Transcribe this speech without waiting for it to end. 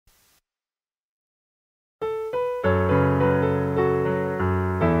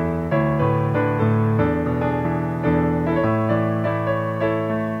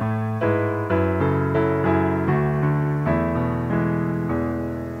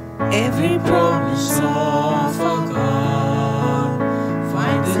Every promise of our God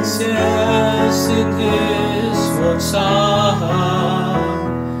finds yes in His word song.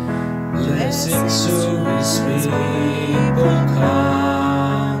 Blessings to His people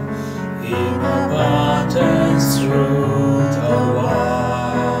come in abundance through the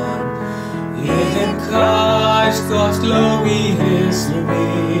one. In Christ God's glory is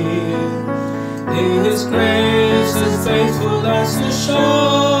revealed. In His grace His faithfulness is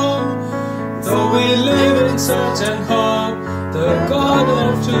shown. Though we live in certain hope, the God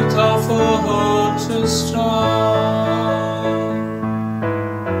of truth our fortress strong.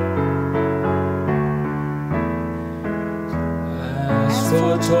 As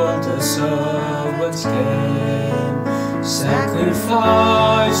foretold the servants came,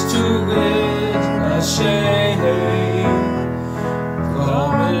 sacrifice to win a shame.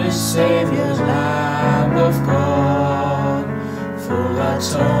 Promised Savior, Lamb of God, full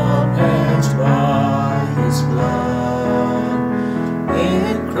atonement by His blood.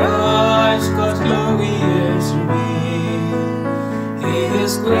 In Christ God's glory is revealed. In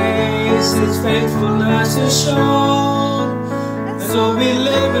His grace His faithfulness is shown. And so we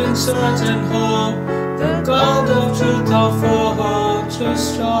live in certain hope, the God of truth our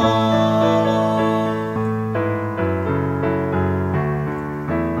fortress strong.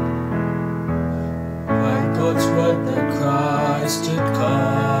 God's word that Christ did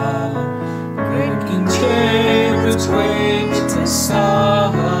come, great King David's wait the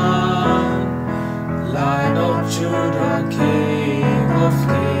Son, Lion of Judah, King of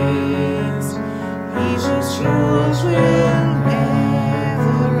Kings, Jesus rules will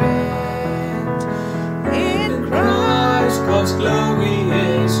never end. In Christ God's glory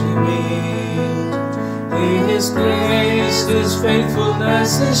is revealed. In His grace His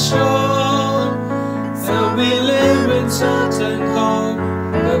faithfulness is shown. And we live in certain hope,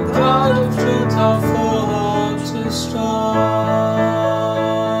 the God of truth our fortress.